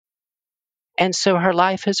And so her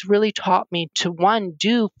life has really taught me to, one,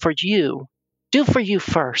 do for you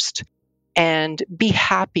first, and be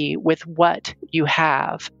happy with what you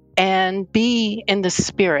have, and be in the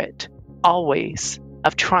spirit always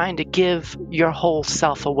of trying to give your whole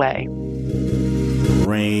self away.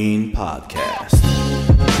 Rain Podcast.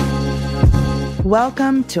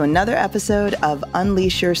 Welcome to another episode of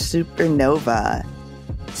Unleash Your Supernova.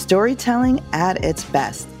 Storytelling at its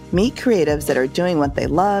best. Meet creatives that are doing what they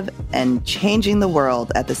love and changing the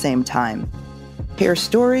world at the same time. Hear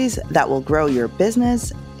stories that will grow your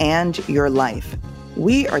business and your life.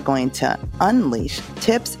 We are going to unleash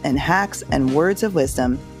tips and hacks and words of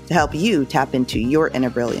wisdom to help you tap into your inner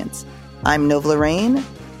brilliance. I'm Novla Rain,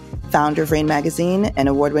 founder of Rain Magazine, an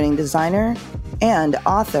award-winning designer, and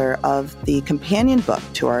author of the companion book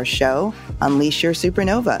to our show, Unleash Your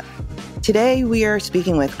Supernova. Today, we are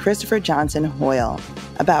speaking with Christopher Johnson Hoyle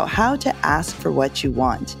about how to ask for what you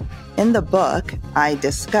want. In the book, I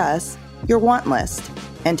discuss your want list.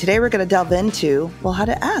 And today we're going to delve into, how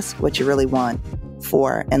to ask what you really want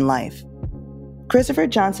for in life. Christopher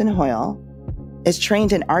Johnson Hoyle is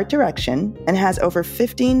trained in art direction and has over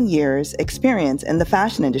 15 years experience in the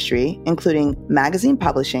fashion industry, including magazine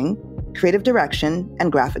publishing, creative direction,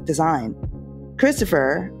 and graphic design.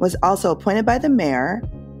 Christopher was also appointed by the mayor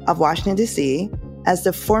of Washington, D.C. as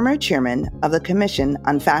the former chairman of the Commission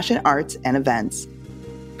on Fashion Arts and Events,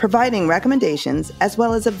 providing recommendations as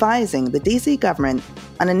well as advising the D.C. government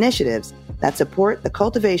on initiatives that support the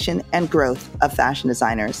cultivation and growth of fashion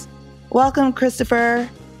designers. Welcome, Christopher.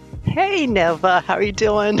 Hey, Nova. How are you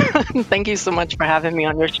doing? Thank you so much for having me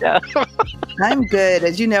on your show. I'm good.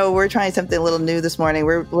 As you know, we're trying something a little new this morning.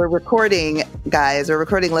 We're recording, guys. We're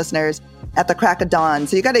recording listeners at the crack of dawn.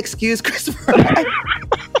 So you got to excuse Christopher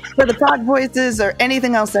for the talk voices or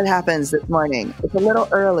anything else that happens this morning. It's a little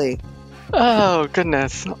early. Oh,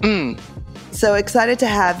 goodness. So excited to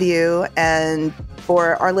have you. And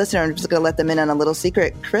for our listener, I'm just going to let them in on a little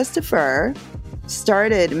secret. Christopher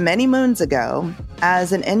started many moons ago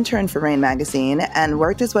as an intern for Rain Magazine and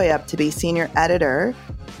worked his way up to be senior editor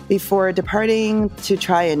before departing to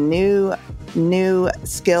try a new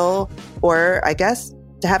skill, or I guess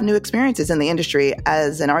to have new experiences in the industry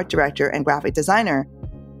as an art director and graphic designer.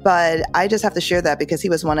 But I just have to share that because he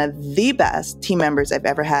was one of the best team members I've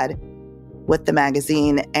ever had with the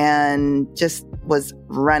magazine and just was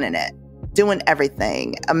running it, doing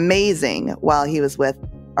everything amazing while he was with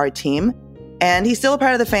our team. And he's still a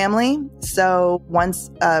part of the family. So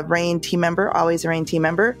once a Rain team member, always a Rain team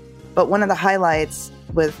member. But one of the highlights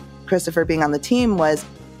with Christopher being on the team was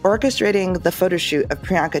orchestrating the photo shoot of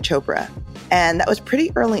Priyanka Chopra. And that was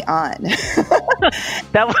pretty early on.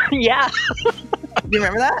 Yeah. Do you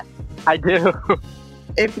remember that? I do.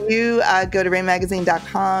 If you go to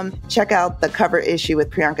rainmagazine.com, check out the cover issue with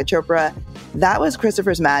Priyanka Chopra. That was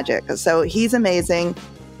Christopher's magic. So he's amazing.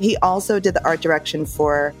 He also did the art direction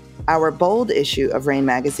for our Bold issue of Rain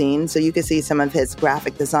Magazine. So you can see some of his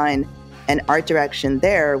graphic design and art direction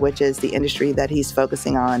there, which is the industry that he's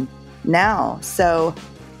focusing on now. So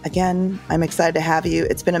again, I'm excited to have you.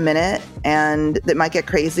 It's been a minute and it might get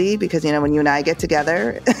crazy because, when you and I get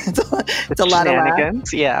together, it's a lot of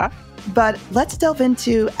shenanigans. Yeah. But let's delve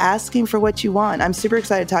into asking for what you want. I'm super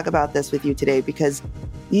excited to talk about this with you today because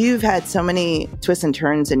you've had so many twists and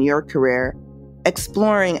turns in your career,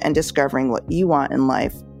 exploring and discovering what you want in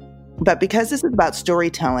life. But because this is about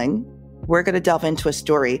storytelling, we're going to delve into a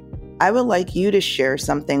story. I would like you to share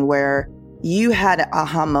something where you had an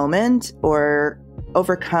aha moment or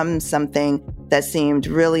overcome something that seemed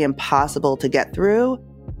really impossible to get through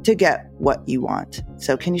to get what you want.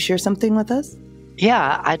 So can you share something with us?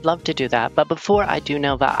 Yeah, I'd love to do that. But before I do,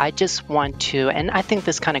 Nova, I just want to, and I think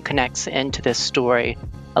this kind of connects into this story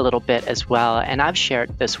a little bit as well, and I've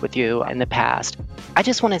shared this with you in the past. I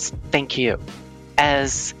just want to thank you.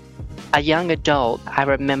 As a young adult, I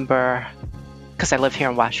remember, because I live here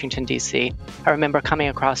in Washington, D.C., I remember coming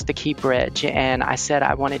across the Key Bridge, and I said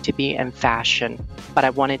I wanted to be in fashion, but I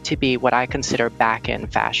wanted to be what I consider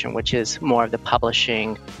back-end fashion, which is more of the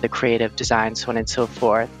publishing, the creative design, so on and so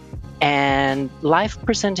forth. And life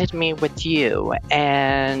presented me with you,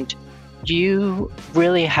 and you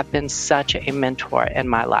really have been such a mentor in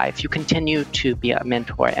my life. You continue to be a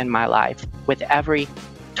mentor in my life. With every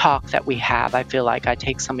talk that we have, I feel like I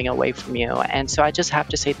take something away from you. And so I just have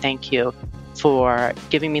to say thank you for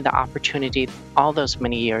giving me the opportunity all those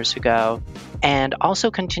many years ago, and also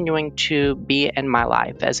continuing to be in my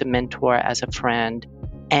life as a mentor, as a friend,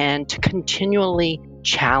 and to continually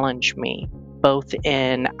challenge me, both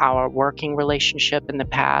in our working relationship in the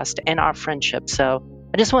past and our friendship. So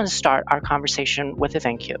I just want to start our conversation with a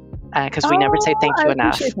thank you, because we never say thank you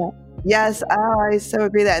enough. Yes. Oh, I so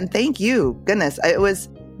agree that. And thank you. Goodness. It was,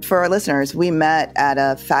 for our listeners, we met at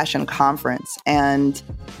a fashion conference, and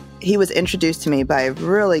he was introduced to me by a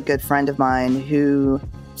really good friend of mine who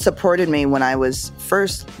supported me when I was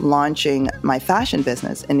first launching my fashion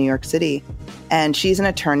business in New York City. And she's an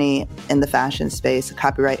attorney in the fashion space, a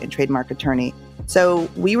copyright and trademark attorney. So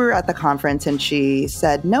we were at the conference and she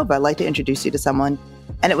said, Nova, I'd like to introduce you to someone.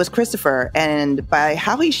 And it was Christopher. And by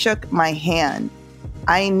how he shook my hand,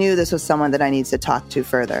 I knew this was someone that I needed to talk to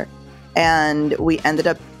further. And we ended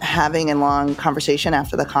up having a long conversation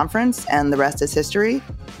after the conference, and the rest is history.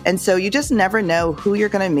 And so you just never know who you're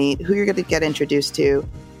going to meet, who you're going to get introduced to.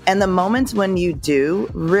 And the moments when you do,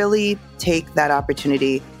 really take that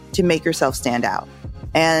opportunity to make yourself stand out.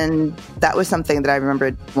 And that was something that I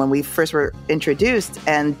remembered when we first were introduced.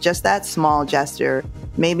 And just that small gesture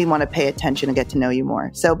made me want to pay attention and get to know you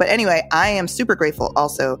more. So, but anyway, I am super grateful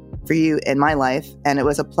also for you in my life. And it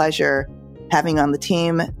was a pleasure having you on the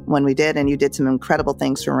team when we did. And you did some incredible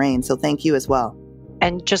things for Rain. So thank you as well.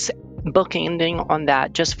 And just bookending on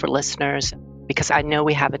that, just for listeners, because I know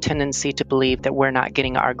we have a tendency to believe that we're not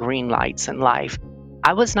getting our green lights in life.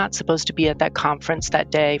 I was not supposed to be at that conference that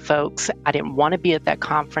day, folks. I didn't want to be at that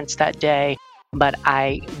conference that day, but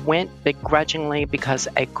I went begrudgingly because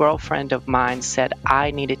a girlfriend of mine said I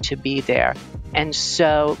needed to be there. And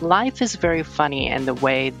so life is very funny in the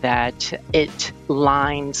way that it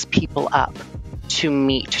lines people up to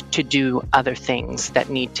meet, to do other things that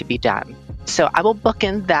need to be done. So I will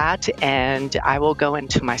bookend that and I will go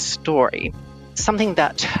into my story. Something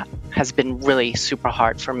that has been really super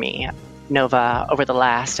hard for me, Nova, over the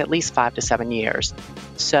last at least 5 to 7 years.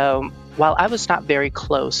 So while I was not very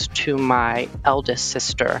close to my eldest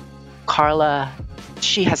sister, Carla,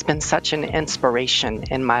 she has been such an inspiration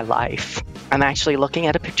in my life. I'm actually looking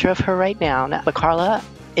at a picture of her right now. But Carla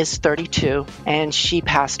is 32 and she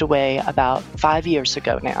passed away about 5 years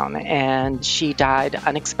ago now, and she died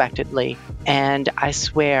unexpectedly. And I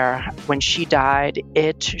swear, when she died,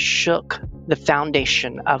 it shook the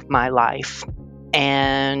foundation of my life.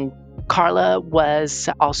 And Carla was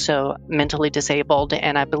also mentally disabled,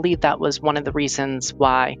 and I believe that was one of the reasons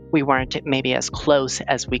why we weren't maybe as close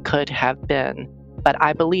as we could have been. But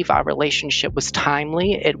I believe our relationship was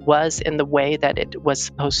timely. It was in the way that it was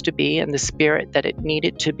supposed to be, in the spirit that it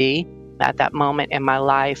needed to be at that moment in my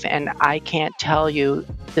life. And I can't tell you,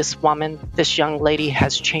 this woman, this young lady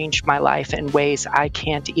has changed my life in ways I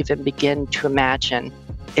can't even begin to imagine.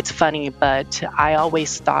 It's funny, but I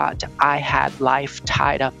always thought I had life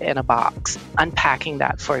tied up in a box. Unpacking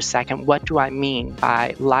that for a second, what do I mean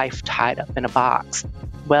by life tied up in a box?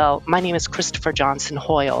 Well, my name is Christopher Johnson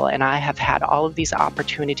Hoyle, and I have had all of these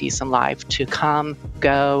opportunities in life to come,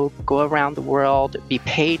 go around the world, be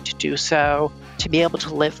paid to do so, to be able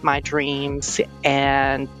to live my dreams.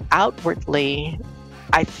 And outwardly,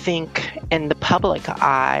 I think in the public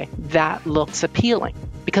eye, that looks appealing.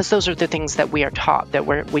 Because those are the things that we are taught that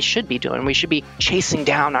we should be doing. We should be chasing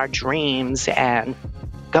down our dreams and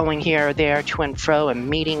going here, there, to and fro, and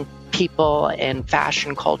meeting people in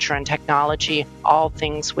fashion, culture, and technology, all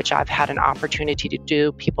things which I've had an opportunity to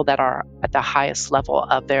do, people that are at the highest level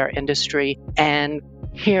of their industry. And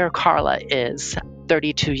here Carla is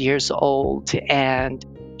 32 years old, and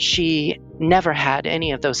she never had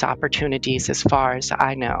any of those opportunities as far as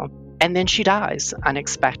I know. And then she dies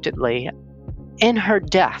unexpectedly. In her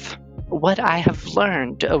death, what I have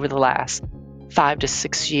learned over the last 5 to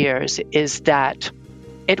 6 years is that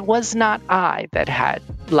it was not I that had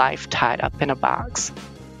life tied up in a box.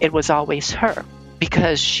 It was always her,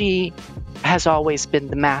 because she has always been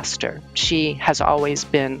the master. She has always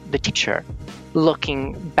been the teacher,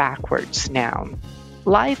 looking backwards now.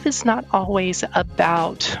 Life is not always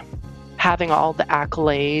about having all the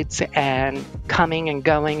accolades and coming and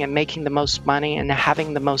going and making the most money and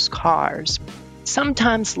having the most cars.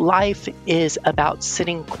 Sometimes life is about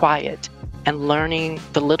sitting quiet and learning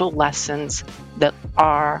the little lessons that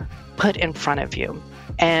are put in front of you.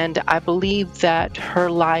 And I believe that her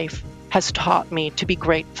life has taught me to be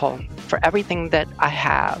grateful for everything that I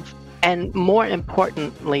have. And more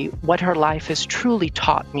importantly, what her life has truly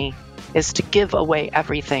taught me is to give away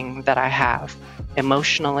everything that I have,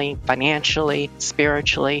 emotionally, financially,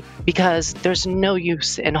 spiritually, because there's no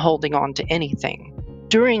use in holding on to anything.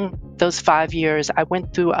 During those 5 years, I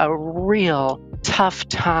went through a real tough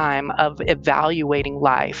time of evaluating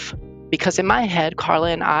life, because in my head, Carla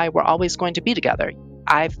and I were always going to be together.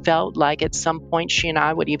 I felt like at some point she and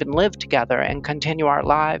I would even live together and continue our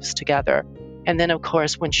lives together. And then, of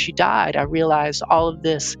course, when she died, I realized all of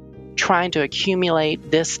this trying to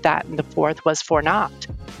accumulate this, that, and the fourth was for naught,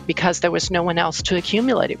 because there was no one else to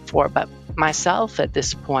accumulate it for but myself at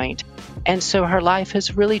this point. And so her life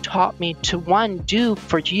has really taught me to, one, do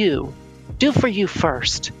for you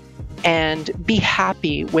first, and be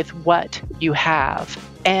happy with what you have,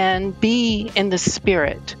 and be in the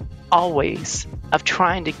spirit always of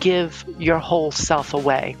trying to give your whole self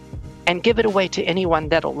away, and give it away to anyone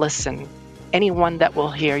that'll listen, anyone that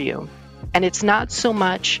will hear you. And it's not so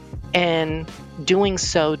much in doing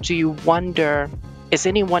so do you wonder, is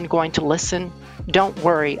anyone going to listen? Don't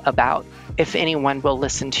worry about if anyone will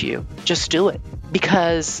listen to you. Just do it,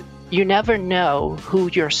 because you never know who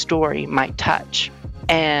your story might touch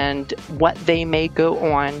and what they may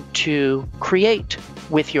go on to create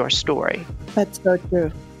with your story. That's so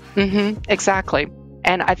true. Exactly.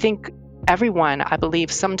 And I think everyone, I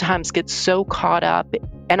believe, sometimes gets so caught up,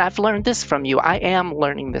 and I've learned this from you. I am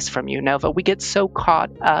learning this from you, Nova. We get so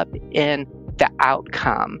caught up in the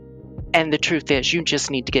outcome. And the truth is, you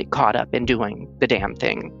just need to get caught up in doing the damn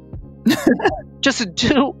thing. Just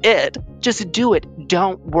do it. Just do it.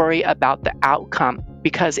 Don't worry about the outcome.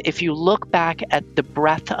 Because if you look back at the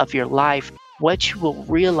breadth of your life, what you will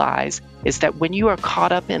realize is that when you are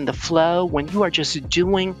caught up in the flow, when you are just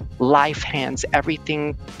doing, life hands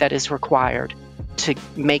everything that is required to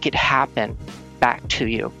make it happen back to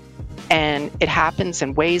you. And it happens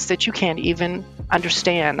in ways that you can't even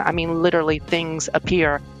understand. I mean, literally, things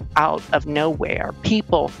appear out of nowhere.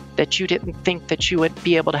 People that you didn't think that you would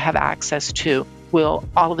be able to have access to will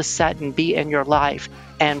all of a sudden be in your life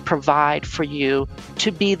and provide for you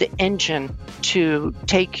to be the engine to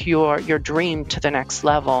take your dream to the next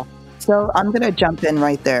level. So I'm going to jump in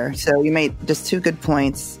right there. So you made just two good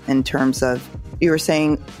points in terms of, you were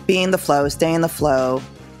saying be in the flow, stay in the flow,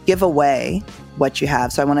 give away what you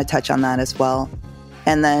have. So I want to touch on that as well.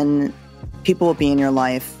 And then people will be in your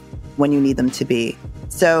life when you need them to be.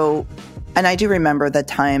 So, and I do remember the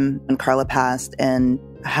time when Carla passed and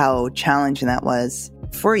how challenging that was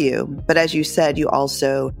for you. But as you said, you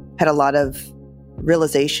also had a lot of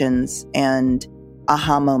realizations and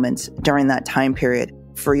aha moments during that time period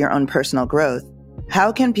for your own personal growth.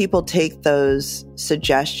 How can people take those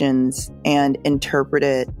suggestions and interpret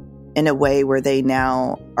it in a way where they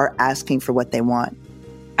now are asking for what they want?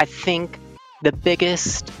 I think the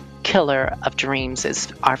biggest killer of dreams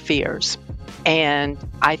is our fears. And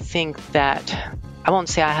I think that, I won't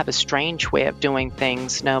say I have a strange way of doing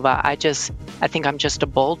things, Nova. I think I'm just a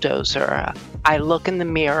bulldozer. I look in the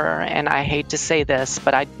mirror, and I hate to say this,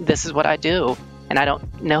 but this is what I do. And I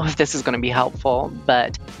don't know if this is going to be helpful,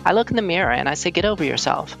 but I look in the mirror and I say, get over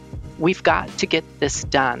yourself. We've got to get this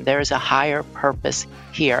done. There is a higher purpose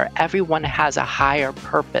here. Everyone has a higher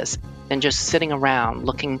purpose than just sitting around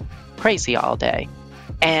looking crazy all day.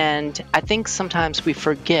 And I think sometimes we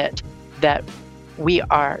forget that we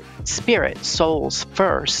are spirit souls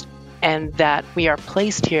first, and that we are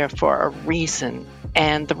placed here for a reason.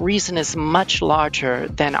 And the reason is much larger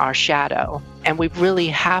than our shadow. And we really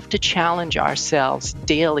have to challenge ourselves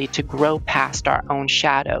daily to grow past our own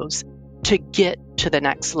shadows, to get to the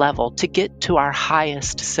next level, to get to our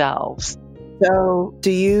highest selves. So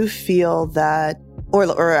do you feel that, or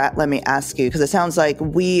let me ask you, because it sounds like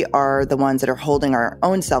we are the ones that are holding our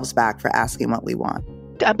own selves back for asking what we want.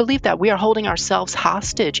 I believe that we are holding ourselves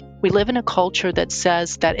hostage. We live in a culture that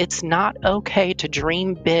says that it's not okay to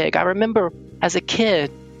dream big. I remember as a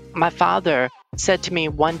kid, my father said to me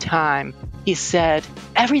one time, he said,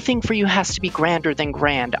 everything for you has to be grander than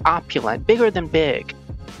grand, opulent, bigger than big.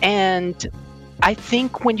 And I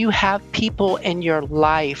think when you have people in your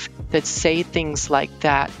life that say things like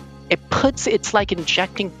that, it's like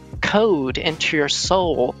injecting code into your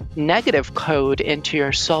soul, negative code into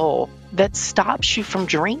your soul that stops you from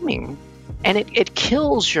dreaming. And it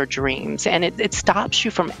kills your dreams, and it stops you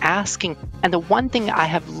from asking. And the one thing I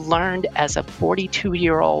have learned as a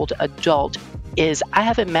 42-year-old adult is I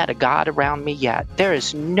haven't met a God around me yet. There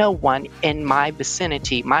is no one in my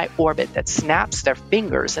vicinity, my orbit, that snaps their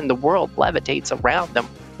fingers and the world levitates around them.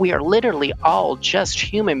 We are literally all just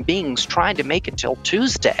human beings trying to make it till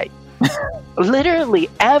Tuesday. Literally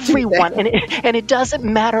everyone. And it doesn't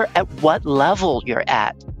matter at what level you're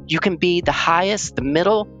at. You can be the highest, the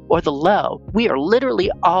middle, or the low. We are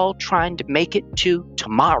literally all trying to make it to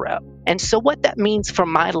tomorrow. And so what that means for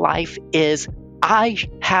my life is I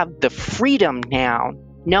have the freedom now,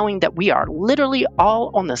 knowing that we are literally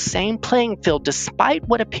all on the same playing field, despite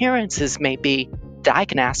what appearances may be, that I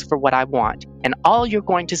can ask for what I want. And all you're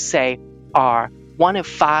going to say are one of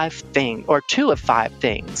five things, or two of five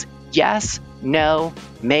things. Yes, no,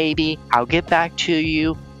 maybe, I'll get back to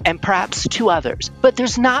you, and perhaps two others. But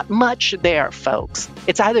there's not much there, folks.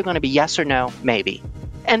 It's either going to be yes or no, maybe.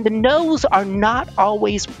 And the no's are not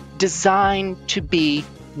always designed to be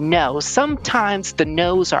no. Sometimes the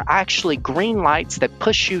no's are actually green lights that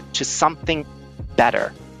push you to something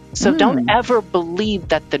better. So don't ever believe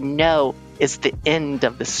that the no is the end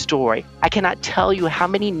of the story. I cannot tell you how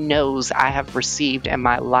many no's I have received in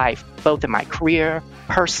my life, both in my career,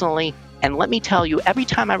 personally. And let me tell you, every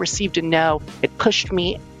time I received a no, it pushed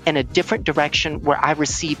me in a different direction where I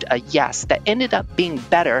received a yes that ended up being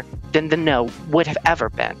better than the no would have ever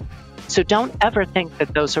been. So don't ever think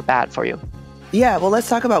that those are bad for you. Yeah, well, let's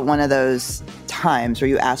talk about one of those times where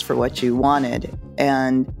you asked for what you wanted,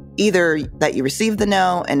 and either that you received the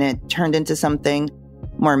no and it turned into something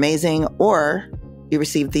more amazing, or you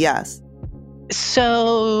received the yes.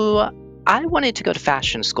 So I wanted to go to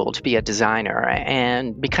fashion school to be a designer.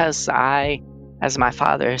 And because as my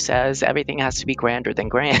father says, everything has to be grander than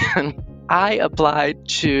grand, I applied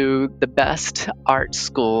to the best art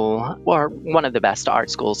school, or one of the best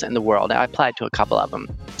art schools in the world. I applied to a couple of them,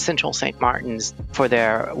 Central St. Martin's, for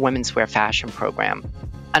their women's wear fashion program.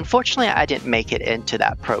 Unfortunately, I didn't make it into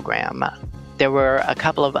that program. There were a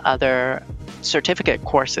couple of other certificate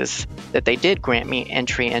courses that they did grant me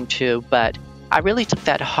entry into, but I really took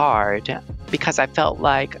that hard because I felt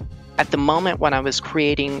like at the moment when I was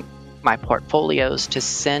creating my portfolios to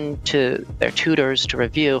send to their tutors to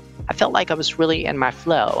review, I felt like I was really in my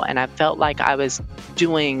flow, and I felt like I was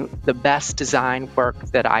doing the best design work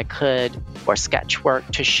that I could, or sketch work,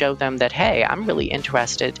 to show them that, hey, I'm really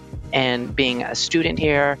interested in being a student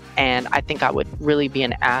here, and I think I would really be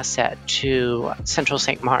an asset to Central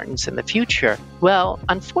St. Martin's in the future. Well,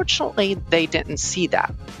 unfortunately, they didn't see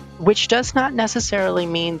that, which does not necessarily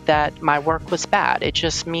mean that my work was bad. It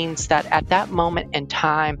just means that at that moment in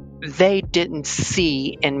time, they didn't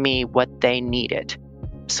see in me what they needed.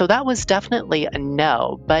 So that was definitely a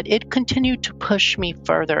no, but it continued to push me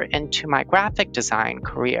further into my graphic design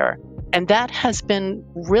career. And that has been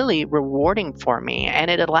really rewarding for me,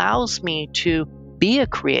 and it allows me to be a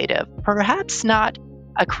creative, perhaps not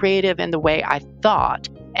a creative in the way I thought.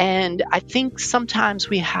 And I think sometimes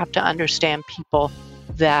we have to understand, people,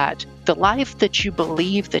 that the life that you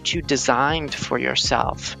believe that you designed for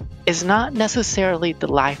yourself is not necessarily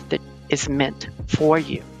the life that is meant for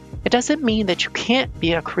you. It doesn't mean that you can't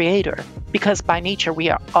be a creator, because by nature we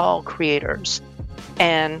are all creators.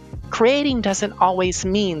 And creating doesn't always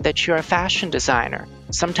mean that you're a fashion designer.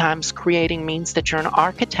 Sometimes creating means that you're an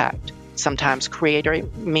architect. Sometimes creator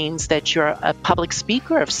means that you're a public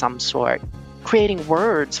speaker of some sort, creating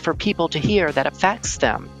words for people to hear that affects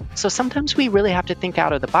them. So sometimes we really have to think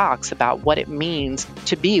out of the box about what it means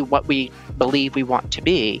to be what we believe we want to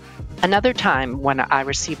be. Another time when I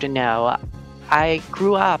received a no, I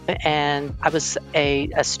grew up and I was a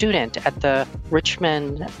student at the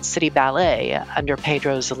Richmond City Ballet under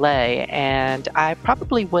Pedro Zalé, and I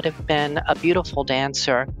probably would have been a beautiful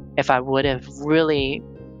dancer if I would have really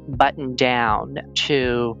buttoned down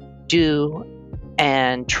to do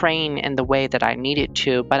and train in the way that I needed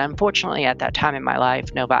to. But unfortunately, at that time in my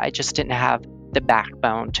life, Nova, I just didn't have the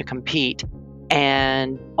backbone to compete.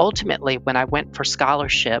 And ultimately, when I went for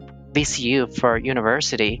scholarship, VCU for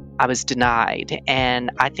university, I was denied.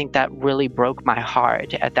 And I think that really broke my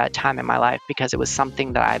heart at that time in my life, because it was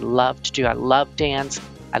something that I loved to do. I loved dance.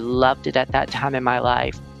 I loved it at that time in my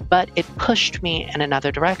life. But it pushed me in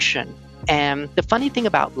another direction. And the funny thing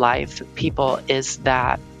about life, people, is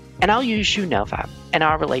that, and I'll use you, Nova, and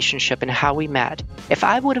our relationship and how we met. If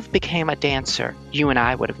I would have became a dancer, you and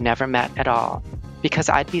I would have never met at all, because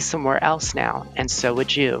I'd be somewhere else now, and so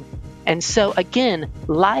would you. And so again,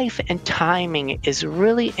 life and timing is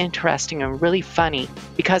really interesting and really funny,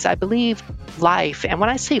 because I believe life, and when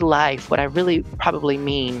I say life, what I really probably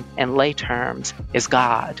mean in lay terms is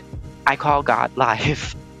God. I call God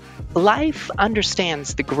life. Life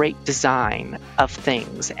understands the great design of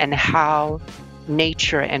things and how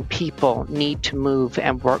nature and people need to move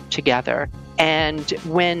and work together. And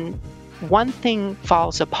when one thing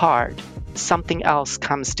falls apart, something else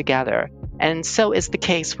comes together. And so is the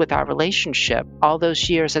case with our relationship. All those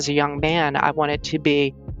years as a young man, I wanted to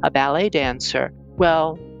be a ballet dancer.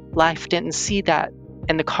 Well, life didn't see that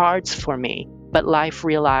in the cards for me, but life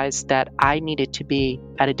realized that I needed to be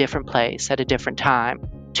at a different place at a different time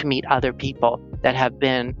to meet other people that have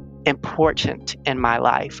been important in my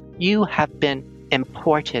life. You have been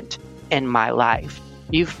important in my life.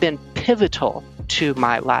 You've been pivotal to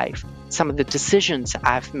my life, some of the decisions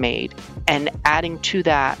I've made. And adding to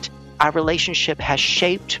that, our relationship has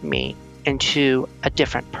shaped me into a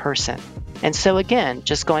different person. And so again,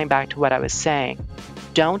 just going back to what I was saying,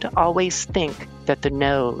 don't always think that the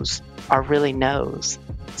no's are really no's.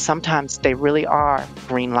 Sometimes they really are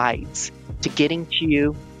green lights to getting to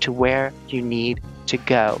you to where you need to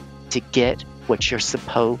go to get what you're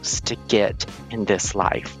supposed to get in this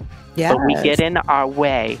life. Yes. But we get in our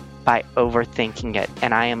way by overthinking it.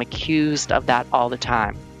 And I am accused of that all the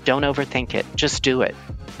time. Don't overthink it. Just do it.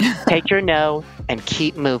 Take your no and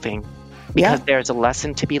keep moving, because there's a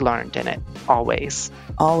lesson to be learned in it. Always.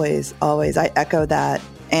 Always, always. I echo that.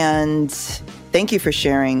 And thank you for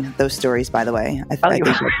sharing those stories, by the way. I think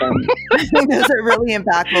those are really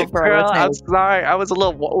impactful for our listeners. I'm sorry. I was a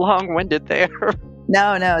little long-winded there.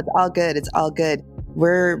 No, it's all good. It's all good.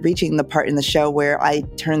 We're reaching the part in the show where I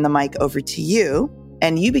turn the mic over to you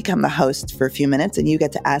and you become the host for a few minutes and you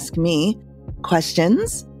get to ask me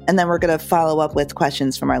questions. And then we're going to follow up with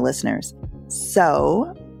questions from our listeners.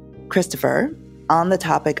 So, Christopher, on the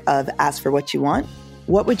topic of ask for what you want,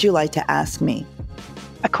 what would you like to ask me?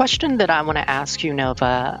 A question that I want to ask you,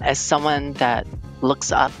 Nova, as someone that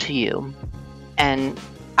looks up to you, and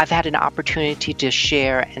I've had an opportunity to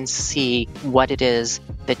share and see what it is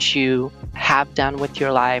that you have done with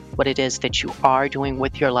your life, what it is that you are doing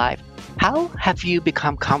with your life. How have you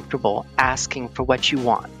become comfortable asking for what you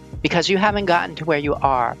want? Because you haven't gotten to where you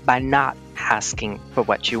are by not asking for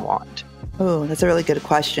what you want. Oh, that's a really good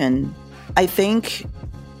question. I think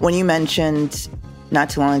when you mentioned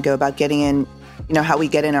not too long ago about getting in, how we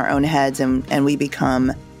get in our own heads and we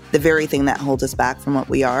become the very thing that holds us back from what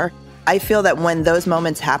we are. I feel that when those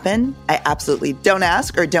moments happen, I absolutely don't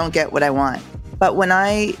ask or don't get what I want. But when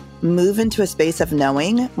I move into a space of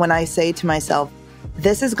knowing, when I say to myself,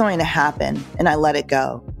 this is going to happen, and I let it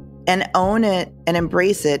go and own it and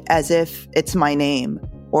embrace it as if it's my name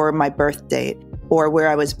or my birth date or where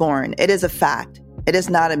I was born. It is a fact. It is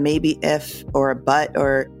not a maybe if or a but,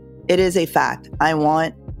 or it is a fact. I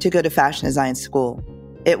want to go to fashion design school.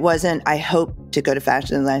 It wasn't, I hope to go to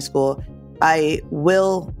fashion design school. I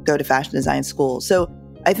will go to fashion design school. So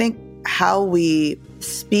I think how we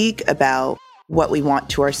speak about what we want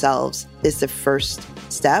to ourselves is the first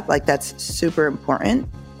step. Like, that's super important.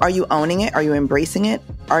 Are you owning it? Are you embracing it?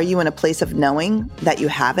 Are you in a place of knowing that you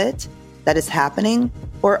have it, that is happening?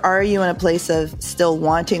 Or are you in a place of still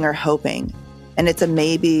wanting or hoping? And it's a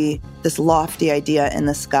maybe, this lofty idea in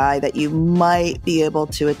the sky that you might be able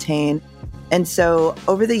to attain. And so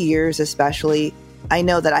over the years, especially, I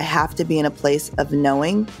know that I have to be in a place of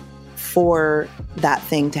knowing for that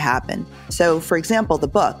thing to happen. So for example, the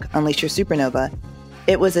book, Unleash Your Supernova,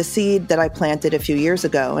 it was a seed that I planted a few years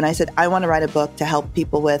ago. And I said, I want to write a book to help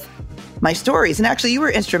people with my stories. And actually, you were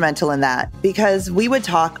instrumental in that, because we would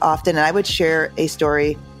talk often and I would share a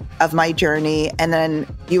story of my journey. And then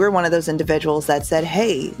you were one of those individuals that said,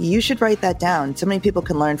 hey, you should write that down. So many people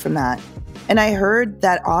can learn from that. And I heard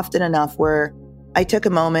that often enough where I took a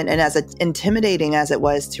moment, and as intimidating as it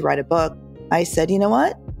was to write a book, I said, you know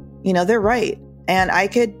what? They're right. And I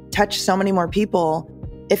could touch so many more people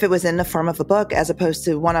if it was in the form of a book as opposed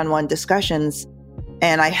to one-on-one discussions.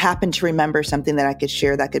 And I happened to remember something that I could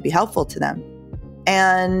share that could be helpful to them.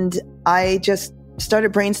 And I just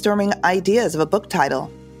started brainstorming ideas of a book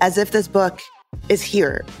title as if this book is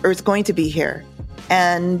here or it's going to be here.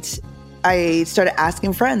 And I started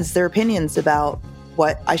asking friends their opinions about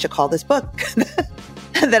what I should call this book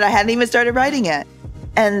that I hadn't even started writing yet.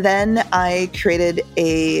 And then I created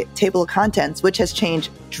a table of contents, which has changed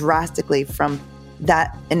drastically from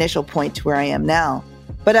that initial point to where I am now.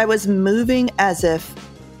 But I was moving as if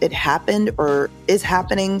it happened or is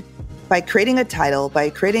happening by creating a title, by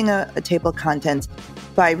creating a table of contents,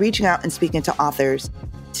 by reaching out and speaking to authors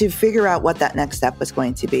to figure out what that next step was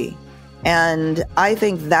going to be. And I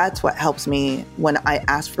think that's what helps me when I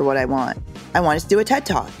ask for what I want. I wanted to do a TED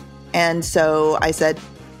Talk. And so I said,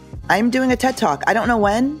 I'm doing a TED Talk. I don't know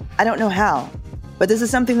when, I don't know how, but this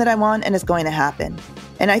is something that I want and it's going to happen.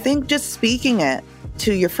 And I think just speaking it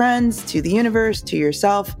to your friends, to the universe, to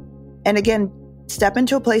yourself, and again, step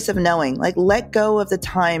into a place of knowing, like let go of the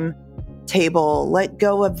timetable, let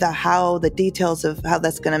go of the details of how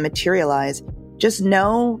that's going to materialize. Just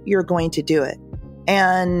know you're going to do it.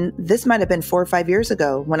 And this might have been 4 or 5 years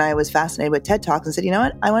ago when I was fascinated with TED Talks and said, you know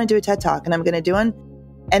what, I want to do a TED Talk and I'm going to do one.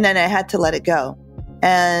 And then I had to let it go.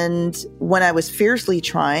 And when I was fiercely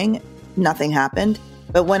trying, nothing happened.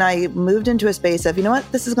 But when I moved into a space of, you know what,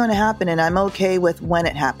 this is going to happen and I'm okay with when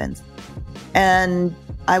it happens. And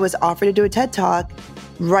I was offered to do a TED Talk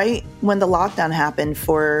right when the lockdown happened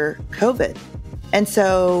for COVID. And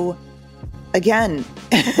so again,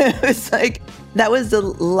 it was like, that was the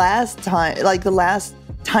last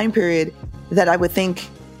time period that I would think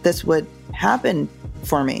this would happen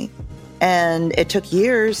for me. And it took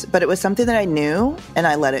years, but it was something that I knew and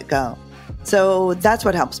I let it go. So that's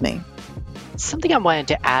what helps me. something I wanted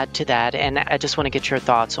to add to that, and I just want to get your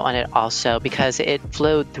thoughts on it also, because it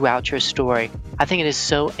flowed throughout your story. I think it is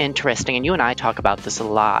so interesting, and you and I talk about this a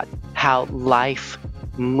lot, how life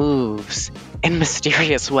moves in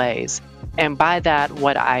mysterious ways. And by that,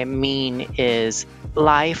 what I mean is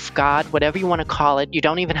life, God, whatever you want to call it, you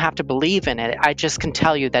don't even have to believe in it. I just can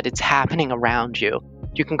tell you that it's happening around you.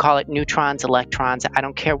 You can call it neutrons, electrons, I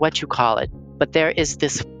don't care what you call it. But there is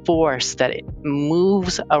this force that it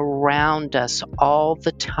moves around us all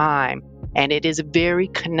the time. And it is very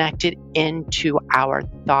connected into our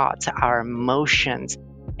thoughts, our emotions.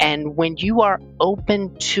 And when you are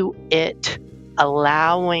open to it,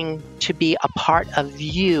 allowing to be a part of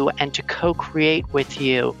you and to co-create with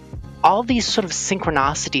you, all these sort of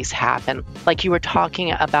synchronicities happen. Like you were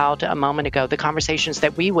talking about a moment ago, the conversations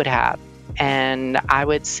that we would have. And I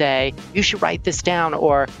would say, you should write this down,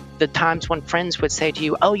 or the times when friends would say to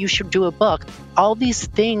you, oh, you should do a book. All these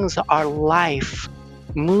things are life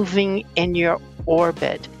moving in your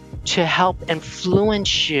orbit to help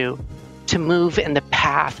influence you to move in the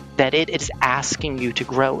path that it is asking you to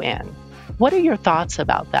grow in. What are your thoughts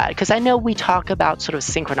about that? Because I know we talk about sort of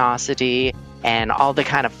synchronicity and all the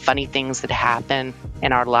kind of funny things that happen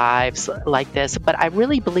in our lives like this, but I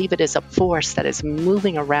really believe it is a force that is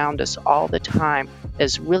moving around us all the time,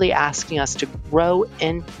 is really asking us to grow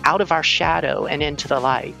in out of our shadow and into the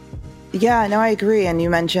light. Yeah, no, I agree. And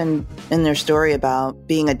you mentioned in their story about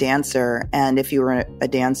being a dancer, and if you were a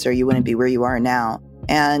dancer, you wouldn't be where you are now.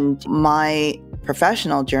 And my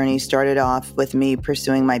professional journey started off with me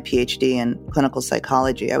pursuing my PhD in clinical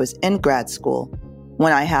psychology. I was in grad school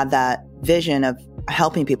when I had that vision of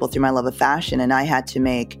helping people through my love of fashion, and I had to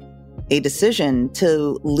make a decision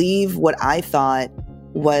to leave what I thought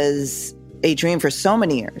was a dream for so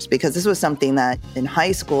many years, because this was something that in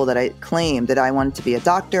high school that I claimed that I wanted to be a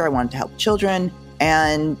doctor, I wanted to help children,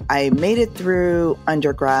 and I made it through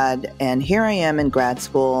undergrad, and here I am in grad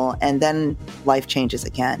school, and then life changes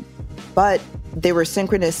again. But there were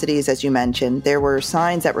synchronicities, as you mentioned. There were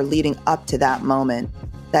signs that were leading up to that moment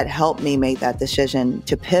that helped me make that decision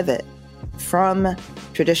to pivot from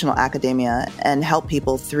traditional academia and help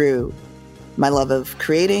people through my love of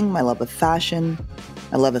creating, my love of fashion,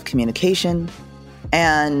 my love of communication.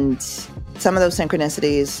 And some of those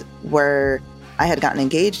synchronicities were I had gotten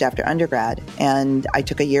engaged after undergrad, and I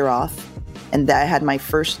took a year off, and I had my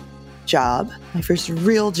first job, my first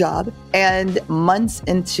real job. And months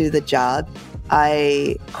into the job,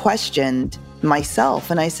 I questioned myself,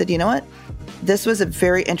 and I said, you know what? This was a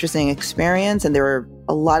very interesting experience, and there were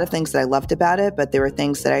a lot of things that I loved about it, but there were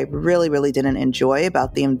things that I really, really didn't enjoy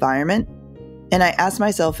about the environment. And I asked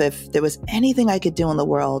myself if there was anything I could do in the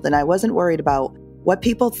world, and I wasn't worried about what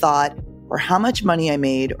people thought or how much money I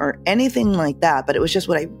made or anything like that, but it was just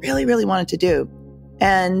what I really, really wanted to do.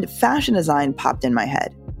 And fashion design popped in my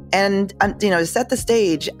head. And, to set the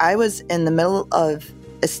stage, I was in the middle of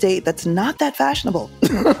a state that's not that fashionable.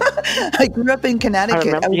 I grew up in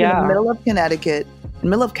Connecticut. I was in the middle of Connecticut, in the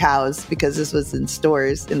middle of cows, because this was in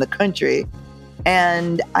stores in the country.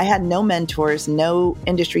 And I had no mentors, no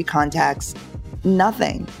industry contacts,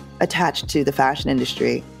 nothing attached to the fashion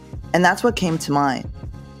industry. And that's what came to mind.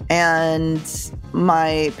 And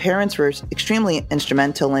my parents were extremely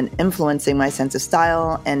instrumental in influencing my sense of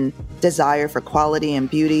style and desire for quality and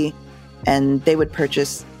beauty. And they would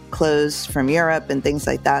purchase clothes from Europe and things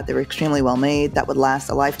like that. They were extremely well made, that would last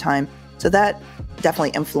a lifetime. So that definitely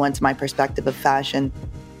influenced my perspective of fashion.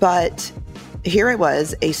 But here I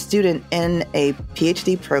was, a student in a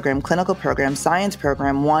PhD program, clinical program, science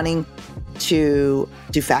program, wanting to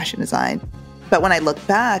do fashion design. But when I look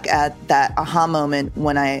back at that aha moment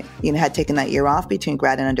when I had taken that year off between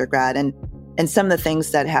grad and undergrad, and some of the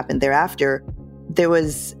things that happened thereafter, there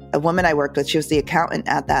was a woman I worked with. She was the accountant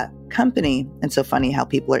at that company. And so funny how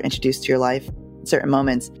people are introduced to your life in certain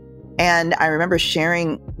moments. And I remember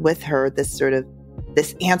sharing with her this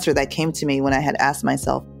answer that came to me when I had asked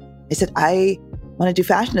myself. I said, I want to do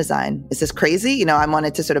fashion design. Is this crazy? I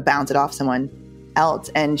wanted to sort of bounce it off someone else.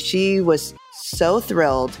 And she was so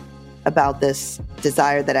thrilled about this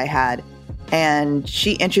desire that I had. And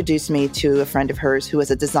she introduced me to a friend of hers who was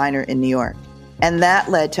a designer in New York. And that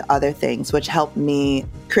led to other things, which helped me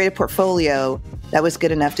create a portfolio that was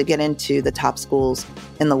good enough to get into the top schools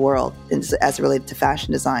in the world as related to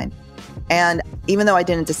fashion design. And even though I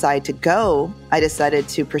didn't decide to go, I decided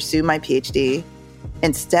to pursue my PhD.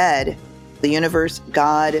 Instead, the universe,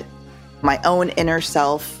 God, my own inner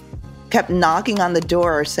self kept knocking on the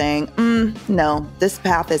door saying, no, this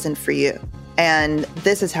path isn't for you. And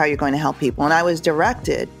this is how you're going to help people. And I was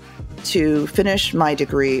directed to finish my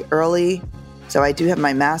degree early So I do have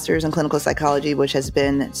my master's in clinical psychology, which has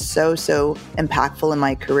been so impactful in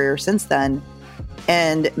my career since then,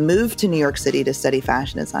 and moved to New York City to study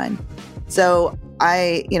fashion design. So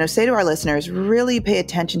I, say to our listeners, really pay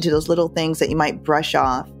attention to those little things that you might brush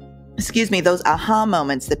off. Those aha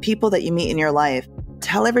moments, the people that you meet in your life.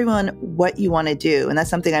 Tell everyone what you want to do. And that's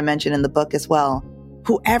something I mentioned in the book as well.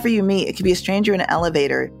 Whoever you meet, it could be a stranger in an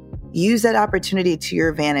elevator. Use that opportunity to your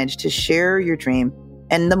advantage to share your dream.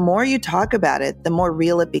 And the more you talk about it, the more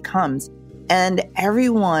real it becomes. And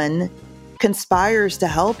everyone conspires to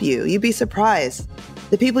help you. You'd be surprised.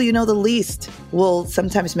 The people you know the least will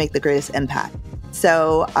sometimes make the greatest impact.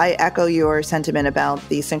 So I echo your sentiment about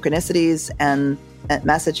the synchronicities and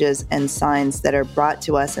messages and signs that are brought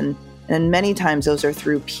to us. And many times those are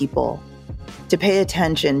through people. To pay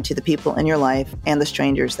attention to the people in your life and the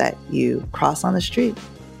strangers that you cross on the street.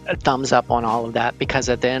 A thumbs up on all of that, because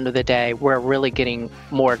at the end of the day, we're really getting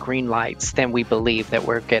more green lights than we believe that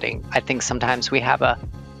we're getting. I think sometimes we have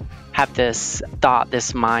this thought,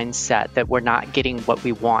 this mindset that we're not getting what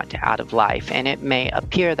we want out of life. And it may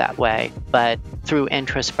appear that way, but through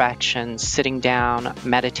introspection, sitting down,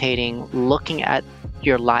 meditating, looking at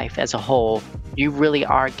your life as a whole, you really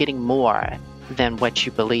are getting more than what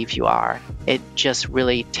you believe you are. It just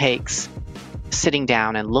really takes sitting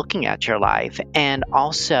down and looking at your life. And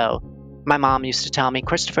also, my mom used to tell me,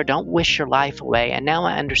 Christopher, don't wish your life away. And now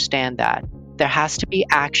I understand that. There has to be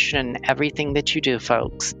action in everything that you do,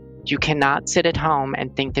 folks. You cannot sit at home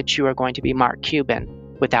and think that you are going to be Mark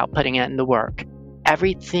Cuban without putting it in the work.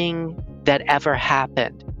 Everything that ever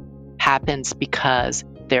happened happens because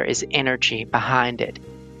there is energy behind it.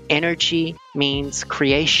 Energy means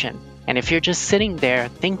creation. And if you're just sitting there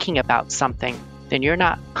thinking about something, then you're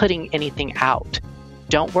not putting anything out.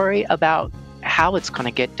 Don't worry about how it's going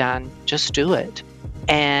to get done. Just do it.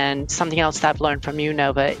 And something else that I've learned from you,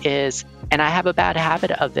 Nova, is, and I have a bad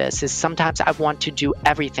habit of this, is sometimes I want to do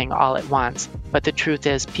everything all at once. But the truth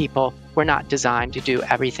is, people, we're not designed to do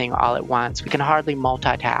everything all at once. We can hardly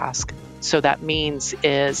multitask. So that means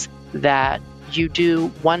is that you do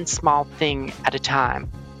one small thing at a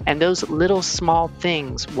time. And those little small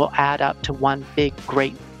things will add up to one big,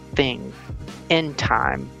 great thing in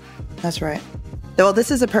time. That's right. Well, this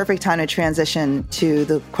is a perfect time to transition to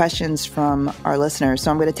the questions from our listeners. So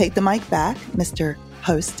I'm going to take the mic back, Mr.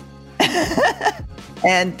 Host.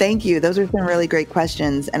 And thank you. Those are some really great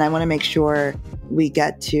questions. And I want to make sure we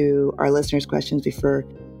get to our listeners' questions before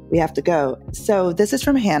we have to go. So this is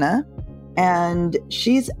from Hannah, and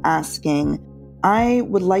she's asking, I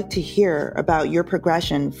would like to hear about your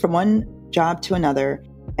progression from one job to another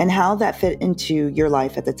and how that fit into your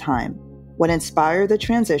life at the time. What inspired the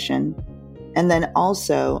transition? And then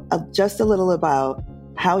also just a little about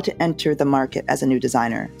how to enter the market as a new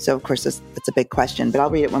designer. So of course, that's a big question, but I'll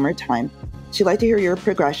read it one more time. She'd like to hear your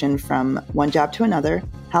progression from one job to another,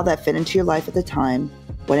 how that fit into your life at the time,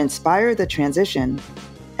 what inspired the transition,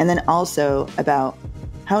 and then also about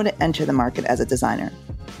how to enter the market as a designer.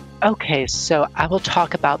 Okay, so I will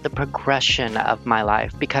talk about the progression of my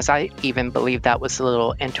life, because I even believe that was a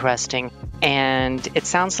little interesting. And it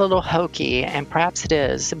sounds a little hokey, and perhaps it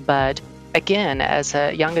is, but again, as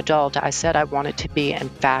a young adult, I said I wanted to be in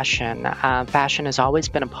fashion. Fashion has always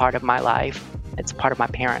been a part of my life. It's part of my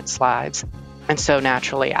parents' lives. And so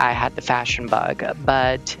naturally, I had the fashion bug.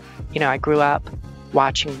 But, I grew up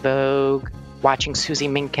watching Vogue, watching Susie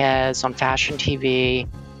Minquez on fashion TV,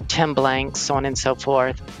 Tim Blank, so on and so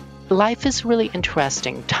forth. Life is really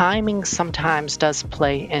interesting. Timing sometimes does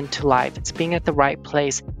play into life. It's being at the right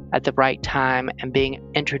place at the right time and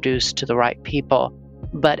being introduced to the right people.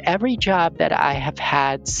 But every job that I have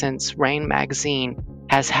had since Rain Magazine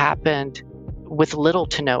has happened with little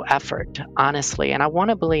to no effort, honestly. And I want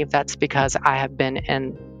to believe that's because I have been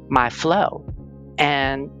in my flow.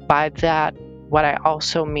 And by that, what I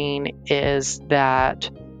also mean is that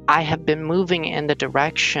I have been moving in the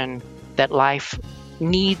direction that life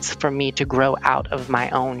needs for me to grow out of my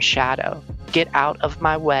own shadow, get out of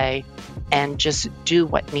my way, and just do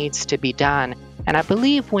what needs to be done. And I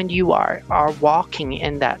believe when you are walking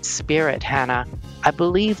in that spirit, Hannah, I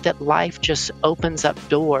believe that life just opens up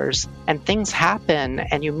doors and things happen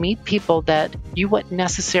and you meet people that you wouldn't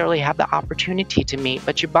necessarily have the opportunity to meet,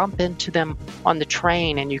 but you bump into them on the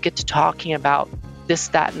train and you get to talking about this,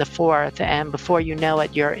 that, and the fourth. And before you know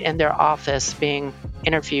it, you're in their office being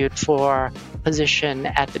interviewed for a position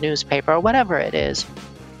at the newspaper or whatever it is.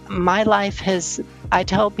 My life I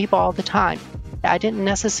tell people all the time, I didn't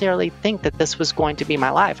necessarily think that this was going to be my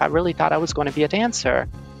life. I really thought I was going to be a dancer.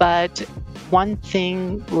 But one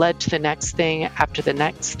thing led to the next thing after the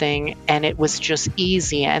next thing, and it was just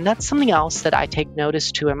easy. And that's something else that I take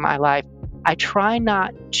notice to in my life. I try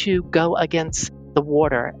not to go against the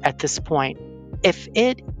water at this point. If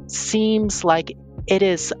it seems like it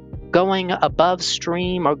is going above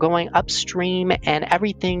stream or going upstream and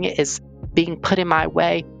everything is being put in my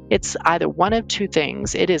way, it's either one of two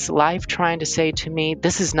things. It is life trying to say to me,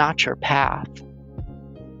 this is not your path,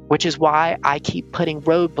 which is why I keep putting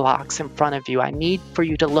roadblocks in front of you. I need for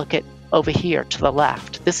you to look at over here to the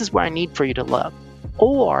left. This is where I need for you to look.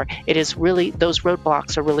 Or it is really, those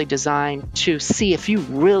roadblocks are really designed to see if you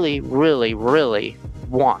really, really, really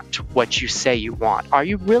want what you say you want. Are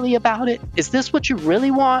you really about it? Is this what you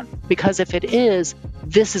really want? Because if it is,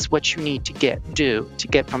 this is what you need to do to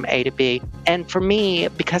get from A to B. And for me,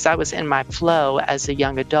 because I was in my flow as a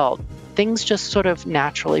young adult, things just sort of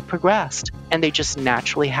naturally progressed and they just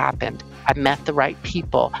naturally happened. I met the right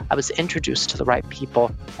people. I was introduced to the right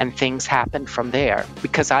people and things happened from there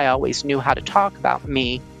because I always knew how to talk about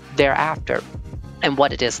me thereafter and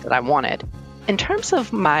what it is that I wanted. In terms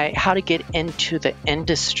of how to get into the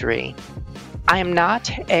industry, I am not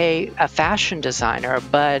a fashion designer,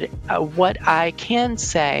 but what I can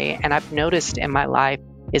say, and I've noticed in my life,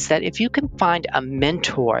 is that if you can find a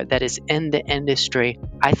mentor that is in the industry,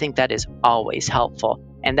 I think that is always helpful.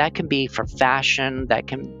 And that can be for fashion, that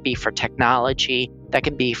can be for technology, that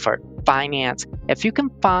can be for finance. If you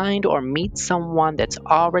can find or meet someone that's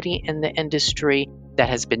already in the industry that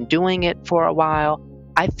has been doing it for a while,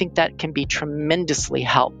 I think that can be tremendously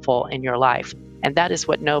helpful in your life. And that is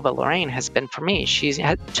what Nova Lorraine has been for me. She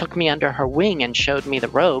took me under her wing and showed me the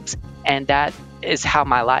ropes, and that is how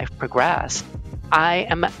my life progressed. I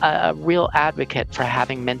am a real advocate for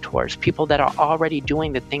having mentors, people that are already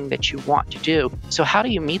doing the thing that you want to do. So how do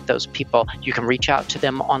you meet those people? You can reach out to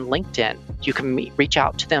them on LinkedIn. You can reach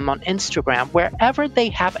out to them on Instagram. Wherever they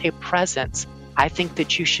have a presence, I think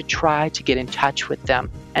that you should try to get in touch with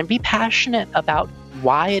them and be passionate about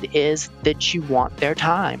why it is that you want their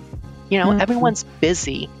time. You know, everyone's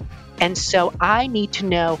busy. And so I need to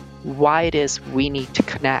know why it is we need to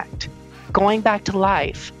connect. Going back to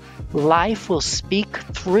life will speak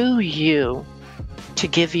through you to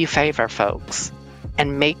give you favor, folks,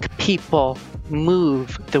 and make people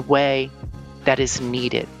move the way that is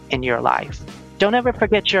needed in your life. Don't ever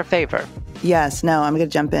forget your favor. Yes, no, I'm going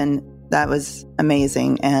to jump in. That was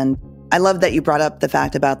amazing. And I love that you brought up the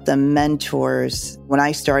fact about the mentors. When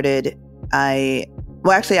I started, I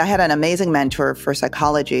had an amazing mentor for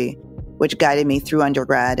psychology, which guided me through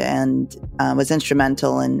undergrad and was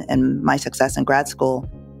instrumental in my success in grad school.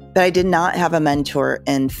 But I did not have a mentor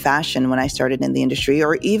in fashion when I started in the industry,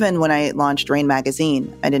 or even when I launched Rain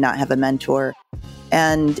Magazine, I did not have a mentor.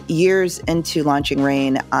 And years into launching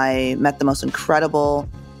Rain, I met the most incredible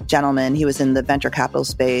gentleman. He was in the venture capital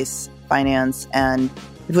space, finance, and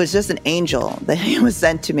it was just an angel that he was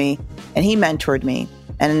sent to me, and he mentored me.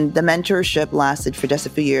 And the mentorship lasted for just a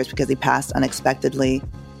few years because he passed unexpectedly.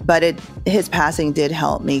 But his passing did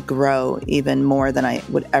help me grow even more than I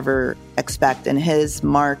would ever expect. And his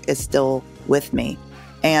mark is still with me.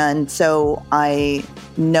 And so I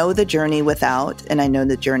know the journey without, and I know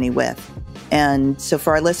the journey with. And so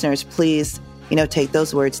for our listeners, please, take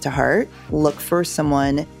those words to heart. Look for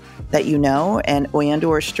someone that you know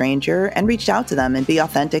or a stranger, and reach out to them and be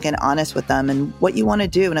authentic and honest with them and what you want to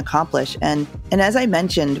do and accomplish. And as I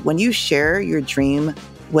mentioned, when you share your dream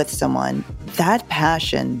with someone, that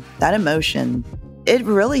passion, that emotion, it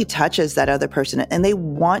really touches that other person and they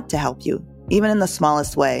want to help you, even in the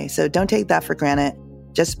smallest way. So don't take that for granted.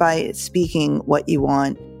 Just by speaking what you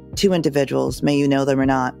want to individuals, may you know them or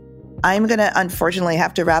not. I'm going to unfortunately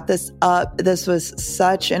have to wrap this up. This was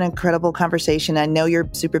such an incredible conversation. I know you're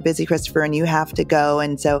super busy, Christopher, and you have to go.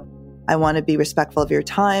 And so I want to be respectful of your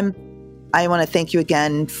time. I want to thank you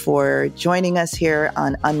again for joining us here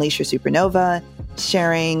on Unleash Your Supernova,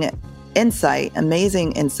 sharing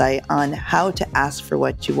amazing insight on how to ask for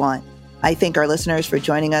what you want. I thank our listeners for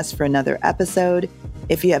joining us for another episode.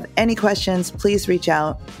 If you have any questions, please reach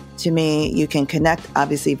out to me. You can connect,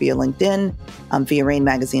 obviously, via LinkedIn, via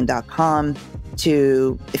rainmagazine.com.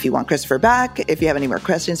 If you want Christopher back, if you have any more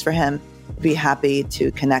questions for him, I'd be happy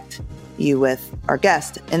to connect you with our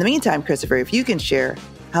guest. In the meantime, Christopher, if you can share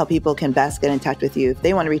how people can best get in touch with you if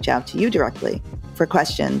they want to reach out to you directly for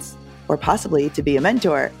questions or possibly to be a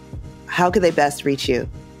mentor, how could they best reach you?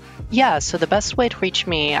 Yeah, so the best way to reach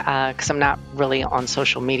me, because I'm not really on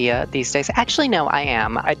social media these days. Actually, no, I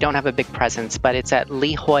am. I don't have a big presence, but it's at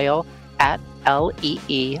Lee Hoyle, at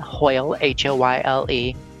Lee Hoyle,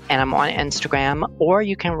 Hoyle. And I'm on Instagram, or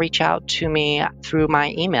you can reach out to me through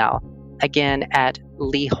my email. Again, at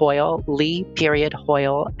Lee Hoyle,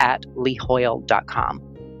 Lee.Hoyle at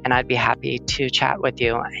leehoyle.com. And I'd be happy to chat with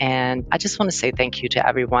you. And I just want to say thank you to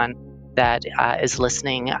everyone that is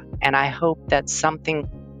listening. And I hope that something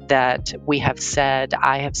that we have said,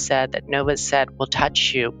 I have said, that Nova said, will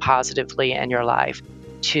touch you positively in your life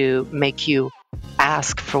to make you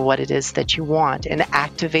ask for what it is that you want and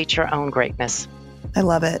activate your own greatness. I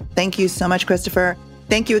love it. Thank you so much, Christopher.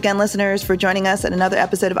 Thank you again, listeners, for joining us at another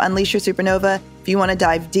episode of Unleash Your Supernova. If you want to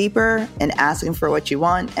dive deeper in asking for what you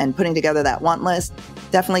want and putting together that want list,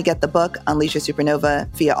 definitely get the book, Unleash Your Supernova,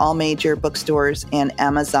 via all major bookstores and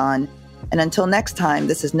Amazon. And until next time,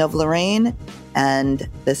 this is Nova Lorraine, and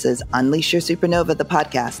this is Unleash Your Supernova, the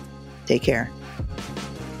podcast. Take care.